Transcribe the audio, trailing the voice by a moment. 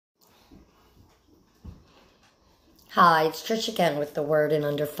Hi, it's Trish again with the Word in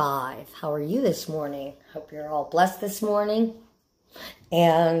Under 5. How are you this morning? Hope you're all blessed this morning.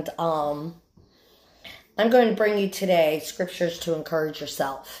 And I'm going to bring you today scriptures to encourage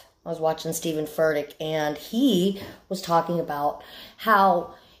yourself. I was watching Stephen Furtick, and he was talking about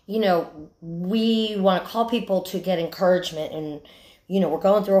how, we want to call people to get encouragement. And, we're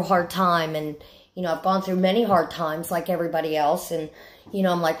going through a hard time. And, I've gone through many hard times like everybody else. And,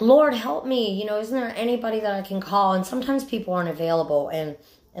 I'm like, Lord, help me. Isn't there anybody that I can call? And sometimes people aren't available and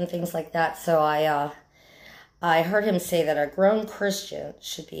things like that. So I heard him say that a grown Christian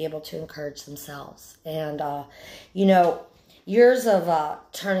should be able to encourage themselves. And, years of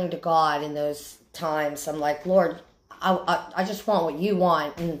turning to God in those times, I'm like, Lord, I just want what you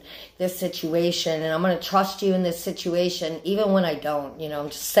want in this situation. And I'm going to trust you in this situation, even when I don't. I'm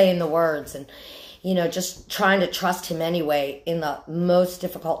just saying the words and, just trying to trust him anyway in the most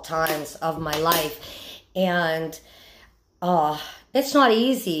difficult times of my life. And it's not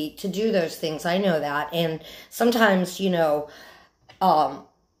easy to do those things. I know that. And sometimes, the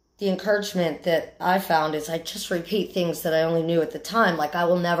encouragement that I found is I just repeat things that I only knew at the time. Like, I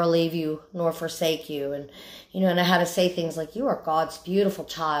will never leave you nor forsake you. And, and I had to say things like, you are God's beautiful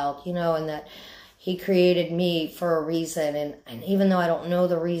child, and that he created me for a reason. And even though I don't know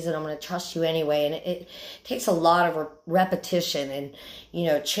the reason, I'm going to trust you anyway. And it takes a lot of repetition and,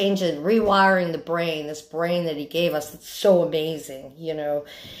 changing, rewiring the brain, this brain that he gave us. It's so amazing,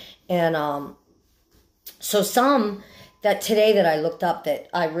 And so some that today that I looked up that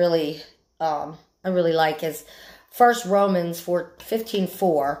I really like is First Romans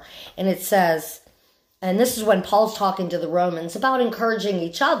 15:4. And it says, and this is when Paul's talking to the Romans about encouraging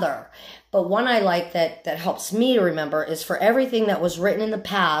each other. But one I like that helps me to remember is, for everything that was written in the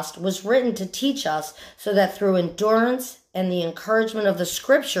past was written to teach us, so that through endurance and the encouragement of the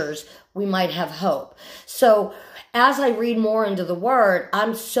scriptures, we might have hope. So as I read more into the word,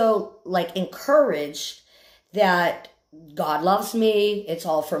 I'm so encouraged that God loves me. It's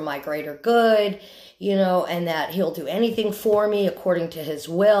all for my greater good, and that he'll do anything for me according to his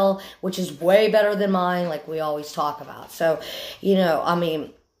will, which is way better than mine, like we always talk about. So,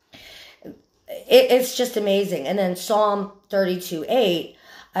 it's just amazing. And then Psalm 32:8,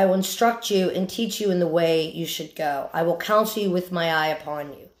 I will instruct you and teach you in the way you should go. I will counsel you with my eye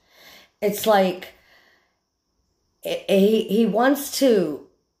upon you. It's like he wants to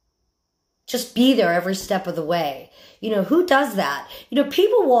just be there every step of the way. Who does that?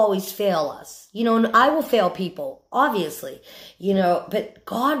 People will always fail us, and I will fail people, obviously, but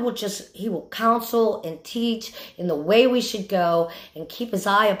God will he will counsel and teach in the way we should go and keep his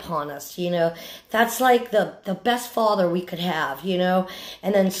eye upon us, That's like the best father we could have, And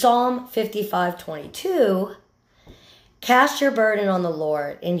then Psalm 55:22, cast your burden on the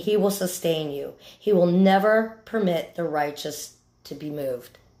Lord and he will sustain you. He will never permit the righteous to be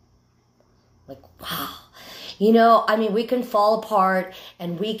moved. Wow. We can fall apart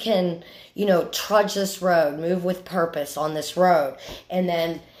and we can, trudge this road, move with purpose on this road. And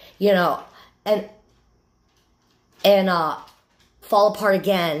then, fall apart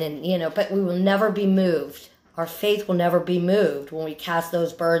again. And, but we will never be moved. Our faith will never be moved when we cast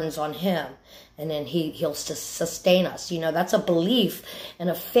those burdens on him. And then he'll sustain us. That's a belief and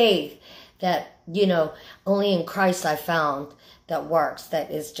a faith that, only in Christ I found that works, that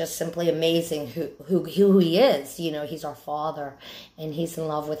is just simply amazing who he is. He's our Father, and he's in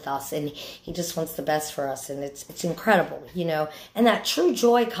love with us, and he just wants the best for us, and it's incredible, And that true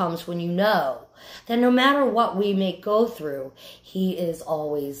joy comes when you know that no matter what we may go through, he is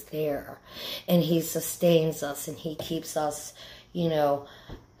always there, and he sustains us, and he keeps us,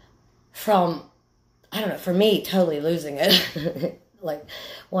 from, I don't know, for me, totally losing it, like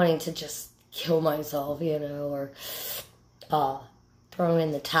wanting to just kill myself, or throw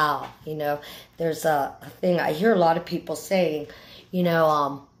in the towel. There's a thing I hear a lot of people saying,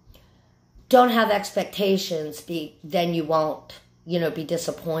 don't have expectations, then you won't, be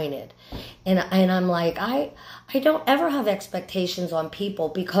disappointed. And I'm like, I don't ever have expectations on people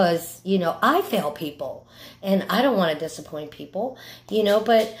because, I fail people and I don't want to disappoint people,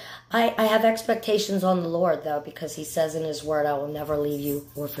 but I have expectations on the Lord, though, because he says in his word, I will never leave you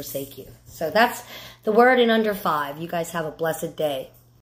or forsake you. So that's the word in Under 5. You guys have a blessed day.